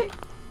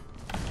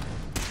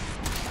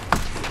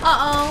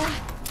 Uh-oh.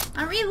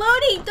 I'm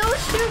reloading! Don't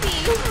shoot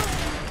me!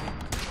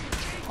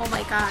 Oh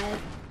my god.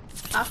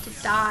 I'm about to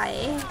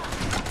die.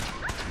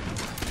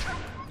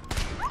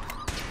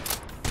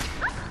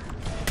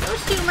 Don't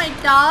shoot my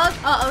dog!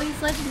 Uh-oh,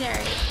 he's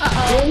legendary.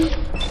 Uh-oh.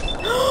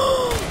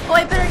 Oh,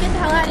 I better get the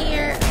hell out of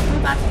here. I'm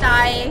about to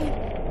die.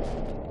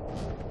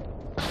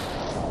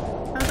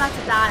 I'm about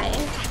to die.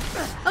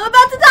 I'm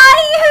about to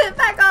die!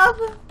 Back off!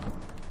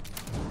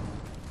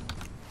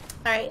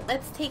 Alright,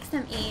 let's take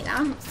some aid.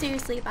 I'm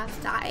seriously about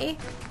to die.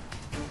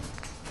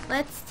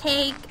 Let's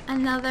take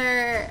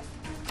another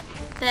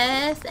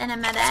this and a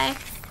medic.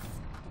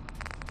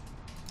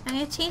 I'm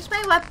gonna change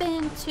my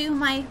weapon to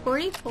my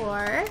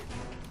 44.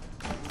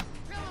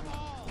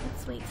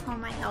 Let's wait till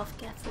my health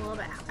gets a little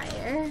bit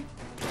higher.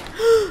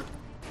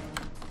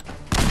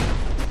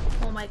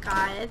 Oh my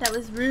god, that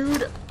was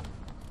rude.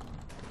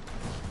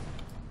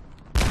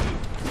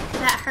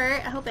 That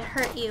hurt? I hope it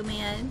hurt you,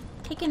 man.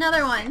 Take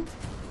another one.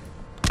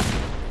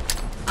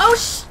 Oh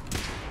sh!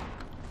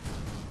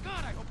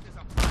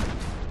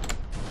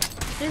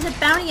 There's a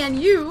bounty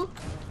on you.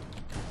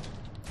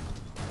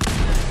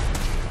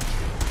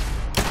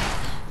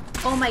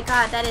 Oh my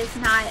god, that's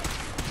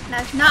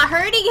not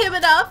hurting him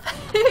enough.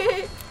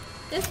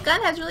 This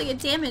gun has really good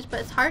damage,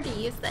 but it's hard to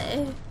use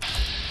it.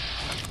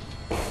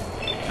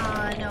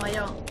 No, I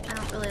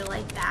don't really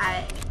like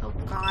that. Oh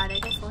god, I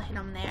guess we'll hit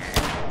him there.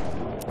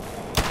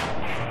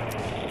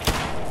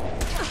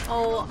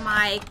 Oh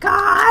my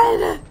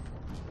god!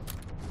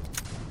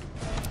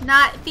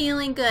 Not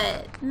feeling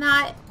good.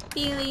 Not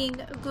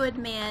feeling good,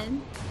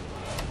 man.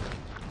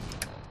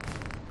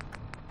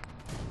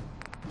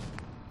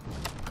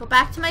 Go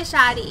back to my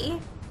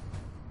shoddy.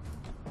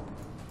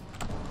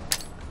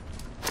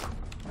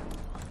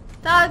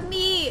 Dog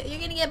meat! You're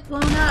gonna get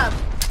blown up.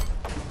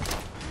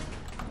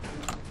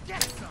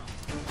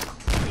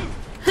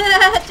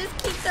 Just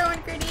keep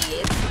throwing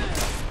grenades.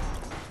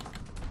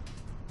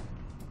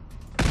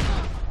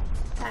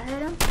 That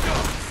hurt him?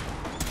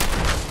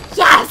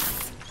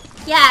 Yes!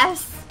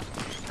 Yes!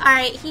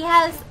 Alright, he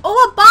has... Oh,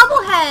 a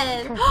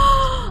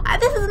bobblehead!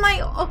 This is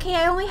my... Okay,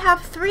 I only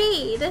have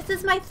 3. This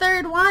is my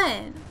 3rd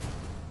one.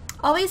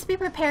 Always be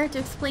prepared to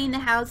explain the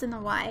hows and the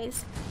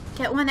whys.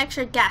 Get 1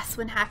 extra guess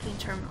when hacking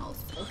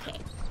terminals. Okay.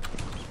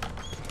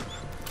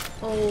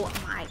 Oh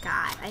my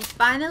god. I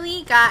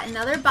finally got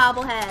another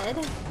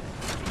bobblehead.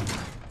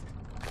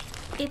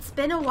 It's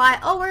been a while.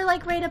 Oh, we're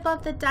like right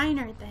above the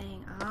diner thing.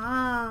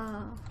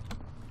 Oh.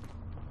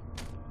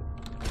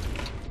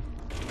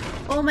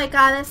 Oh my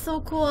god, that's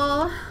so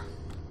cool.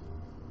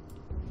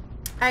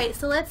 Alright,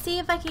 so let's see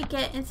if I can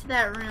get into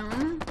that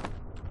room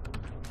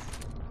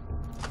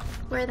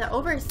where the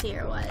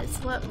overseer was.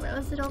 Where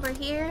was it, over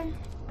here?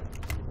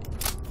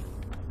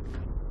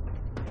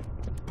 I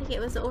think it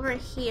was over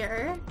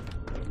here.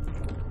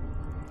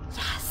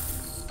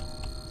 Yes!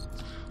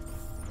 Yes.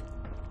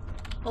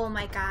 Oh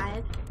my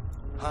god.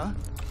 Huh?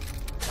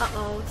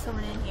 Uh-oh,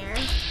 someone in here.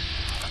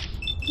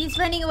 He's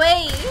running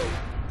away!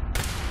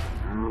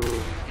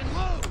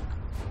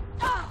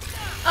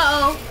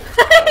 Uh-oh.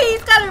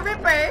 He's got a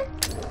ripper!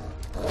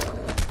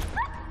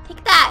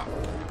 Take that!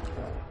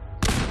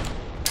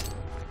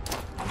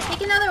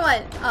 Take another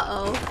one!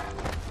 Uh-oh.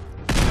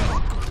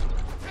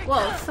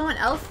 Whoa, someone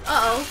else?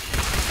 Uh-oh.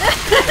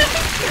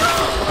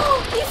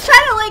 He's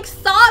trying to, like,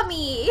 saw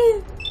me!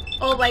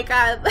 Oh my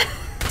god.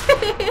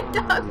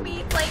 Dog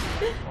meat's, like,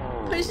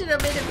 pushing him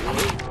into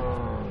me.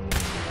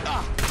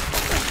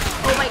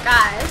 Oh my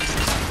god.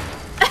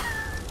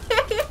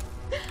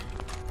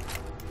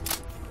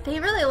 They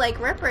really like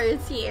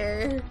rippers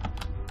here.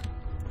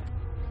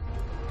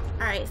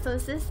 Alright, so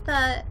is this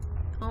the...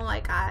 Oh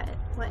my god.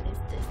 What is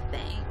this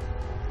thing?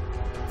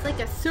 It's like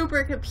a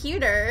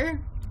supercomputer.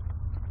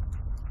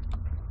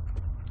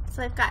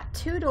 So I've got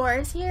 2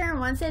 doors here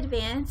and one's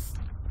advanced.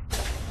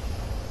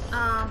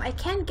 I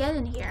can get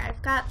in here.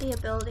 I've got the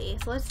ability.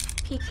 So let's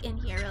peek in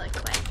here really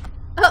quick.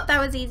 Oh, that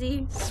was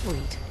easy.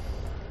 Sweet.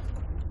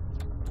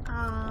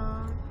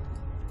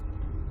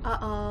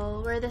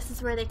 Uh-oh. This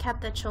is where they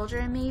kept the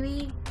children,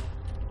 maybe?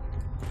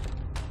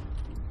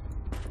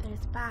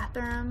 There's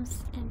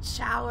bathrooms and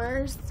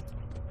showers.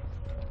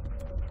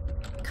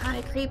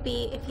 Kinda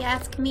creepy, if you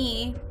ask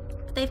me.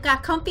 But they've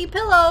got comfy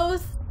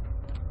pillows!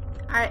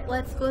 Alright,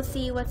 let's go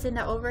see what's in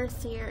the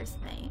overseer's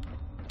thing.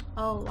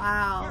 Oh,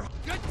 wow.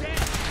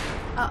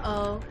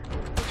 Uh-oh.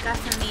 We've got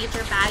some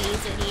major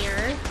baddies in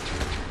here.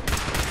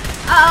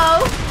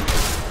 Uh-oh!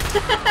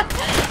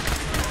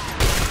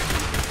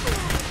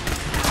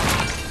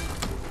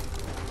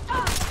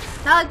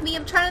 Dog meat,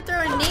 I'm trying to throw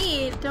a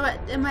nade.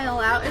 Am I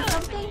allowed or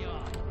something?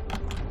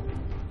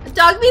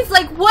 Dog meat's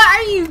like, what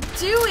are you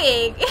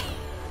doing?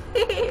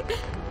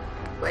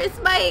 Where's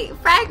my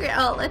fragment?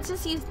 Oh, let's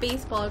just use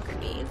baseball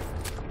grenades.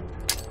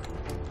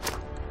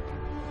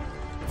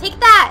 Take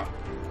that!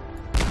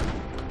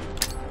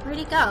 Where'd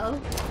he go?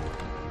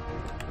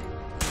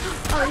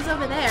 Oh, he's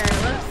over there.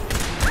 Whoops.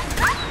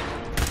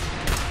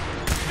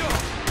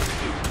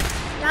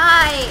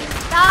 Die!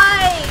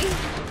 Die!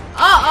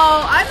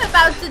 Uh-oh, I'm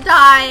about to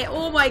die.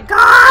 Oh my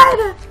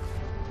god!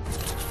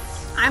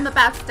 I'm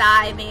about to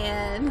die,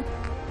 man.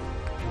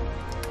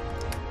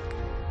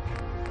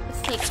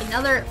 Let's take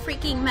another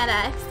freaking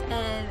Med-X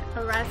and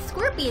a red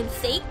scorpion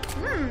steak.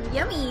 Mmm,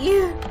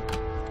 yummy.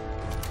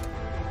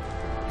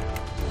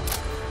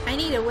 I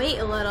need to wait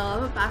a little.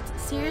 I'm about to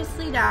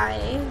seriously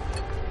die.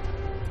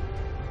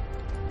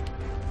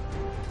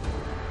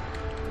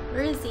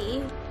 Where is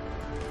he?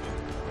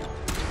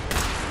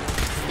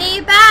 Stay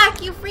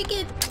back, you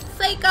freaking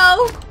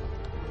psycho!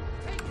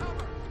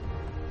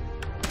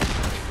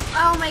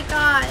 Oh my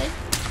god.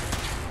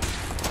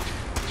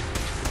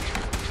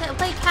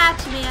 Play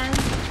catch, man.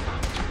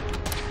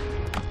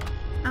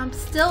 I'm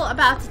still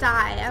about to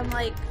die. I'm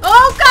like,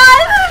 oh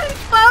god! He's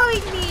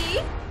following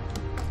me!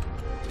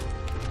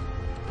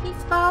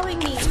 He's following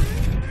me.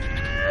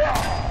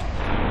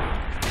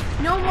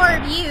 No more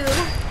of you.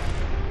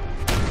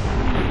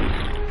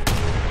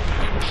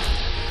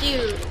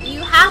 Dude,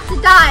 you have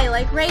to die,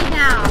 like, right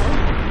now.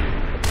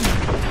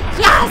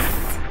 Yes!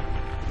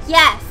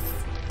 Yes!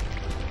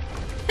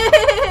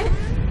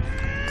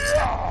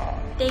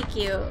 Thank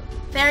you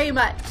very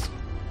much.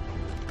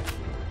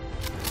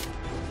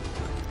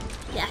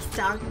 Yes,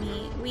 dog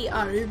meat. We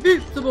are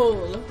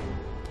invincible.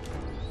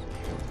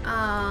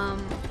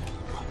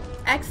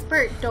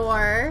 Expert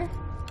door.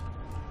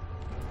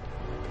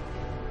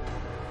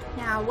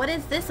 Now, what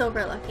is this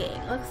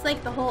overlooking? Looks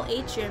like the whole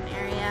atrium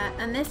area.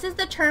 And this is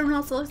the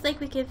terminal, so it looks like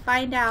we can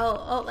find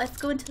out. Oh, let's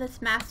go into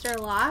this master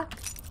lock.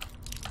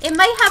 It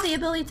might have the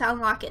ability to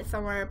unlock it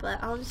somewhere,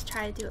 but I'll just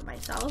try to do it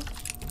myself.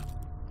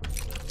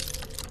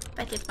 If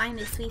I can find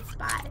a sweet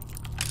spot.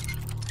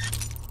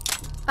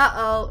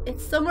 Uh-oh,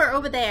 it's somewhere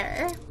over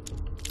there.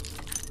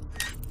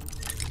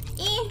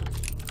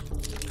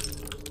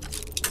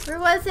 Where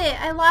was it?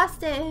 I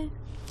lost it.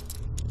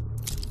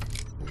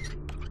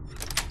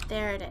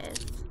 There it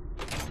is.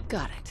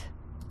 Got it.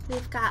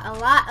 We've got a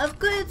lot of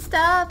good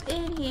stuff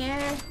in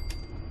here.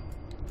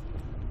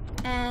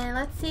 And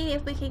let's see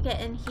if we can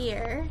get in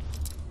here.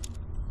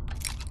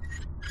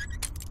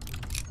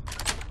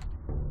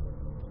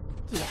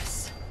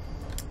 Yes.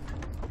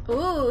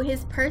 Ooh,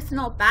 his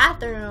personal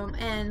bathroom.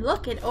 And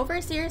look, an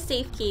overseer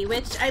safe key,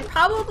 which I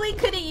probably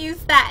could have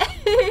used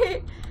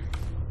that.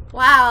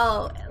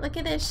 Wow, look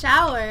at his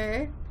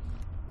shower.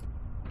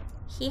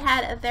 He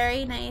had a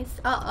very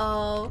nice,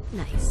 uh-oh.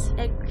 Nice.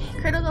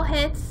 Critical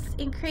hits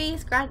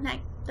increase,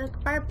 Grodneck the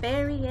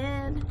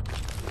Barbarian.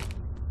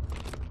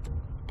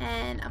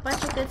 and a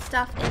bunch of good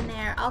stuff in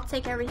there. I'll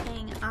take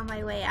everything on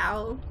my way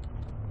out.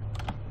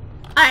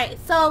 Alright,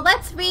 so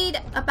let's read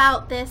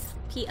about these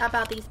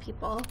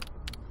people.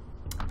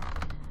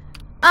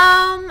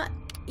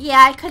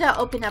 Yeah, I could have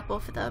opened up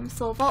both of them.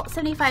 So Vault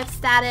 75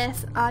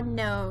 status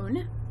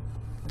unknown.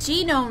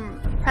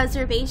 Genome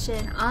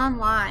preservation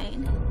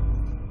online.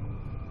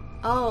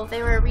 Oh,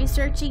 they were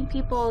researching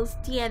people's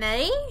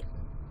DNA?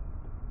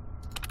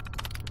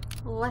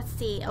 Let's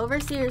see.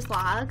 Overseer's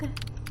log.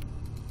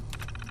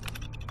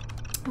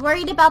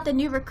 Worried about the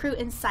new recruit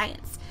in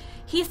science.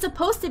 He's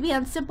supposed to be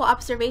on simple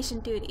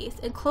observation duties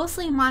and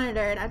closely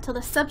monitored until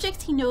the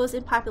subjects he knows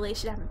in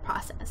population have been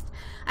processed.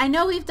 I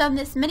know we've done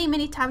this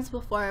many times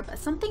before, but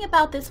something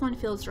about this one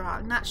feels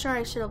wrong. Not sure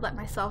I should have let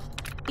myself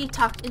be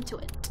talked into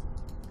it.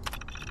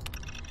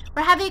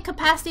 We're having a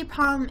capacity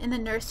problem in the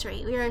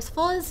nursery. We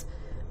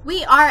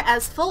are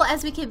as full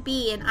as we can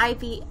be in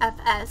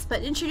IVFS,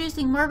 but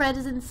introducing more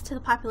residents to the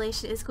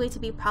population is going to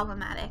be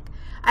problematic.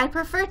 I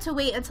prefer to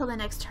wait until the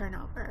next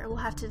turnover. We'll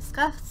have to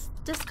discuss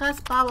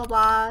blah blah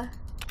blah.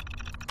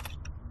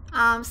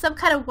 Some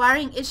kind of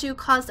wiring issue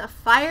caused a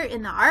fire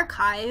in the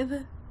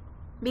archive.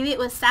 Maybe it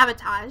was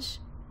sabotage.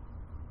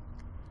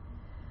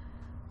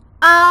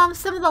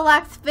 Some of the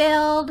locks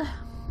failed.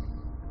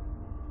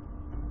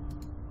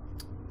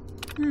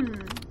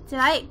 Did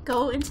I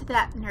go into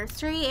that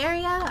nursery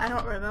area? I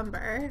don't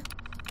remember.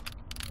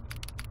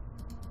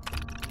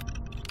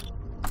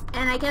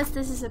 And I guess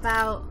this is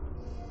about...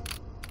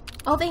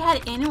 Oh, they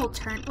had annual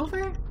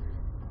turnover?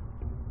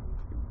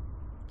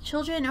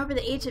 Children over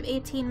the age of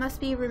 18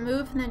 must be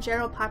removed from the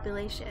general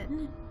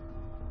population.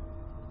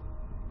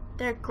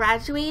 They're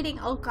graduating?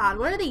 Oh god,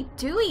 what are they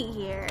doing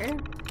here?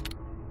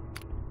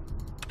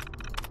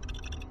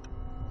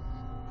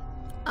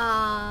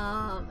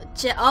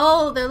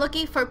 Oh, they're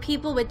looking for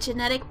people with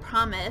genetic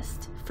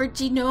promise for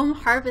genome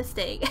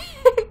harvesting.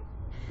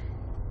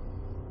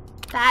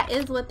 That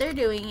is what they're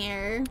doing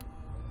here.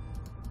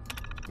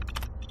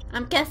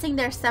 I'm guessing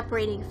they're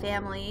separating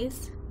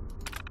families.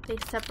 They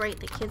separate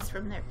the kids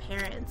from their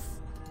parents.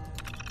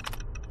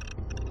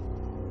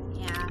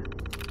 Yeah.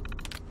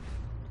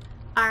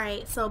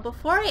 Alright, so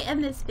before I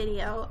end this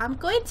video, I'm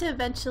going to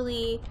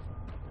eventually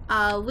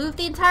loot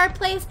the entire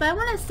place, but I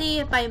want to see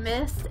if I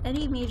missed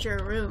any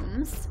major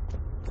rooms.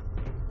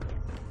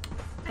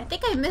 I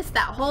think I missed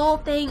that whole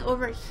thing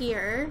over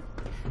here.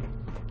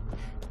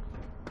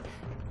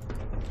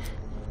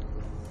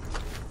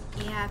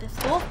 Yeah, this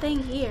whole thing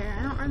here.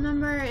 I don't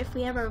remember if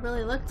we ever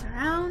really looked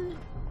around.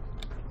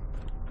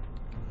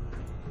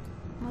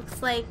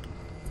 Looks like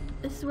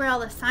this is where all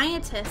the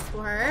scientists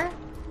were.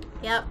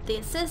 Yep, the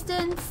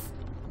assistants.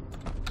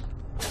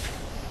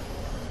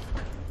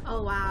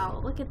 Oh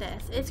wow, look at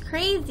this. It's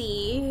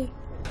crazy.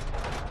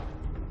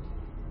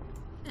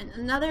 And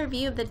another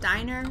view of the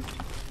diner.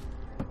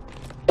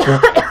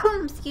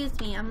 Excuse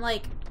me, I'm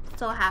like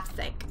still half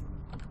sick.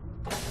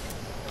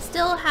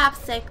 Still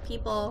half sick,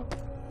 people.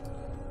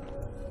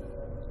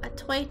 A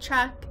toy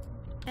truck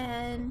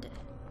and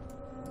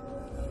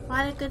a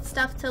lot of good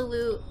stuff to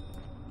loot.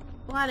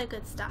 A lot of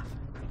good stuff.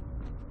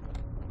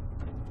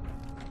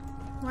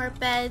 More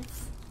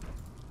beds.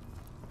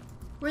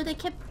 Where they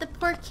kept the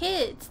poor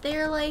kids.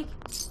 They're like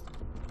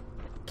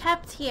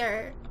kept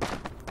here.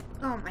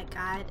 Oh my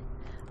god.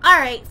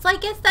 Alright, so I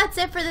guess that's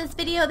it for this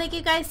video. Thank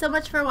you guys so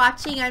much for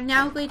watching. I'm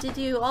now going to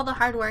do all the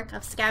hard work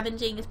of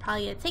scavenging. It's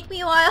probably going to take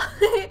me a while.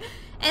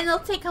 And it'll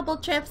take a couple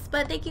trips.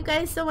 But thank you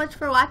guys so much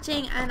for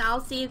watching. And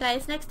I'll see you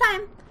guys next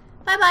time.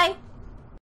 Bye bye.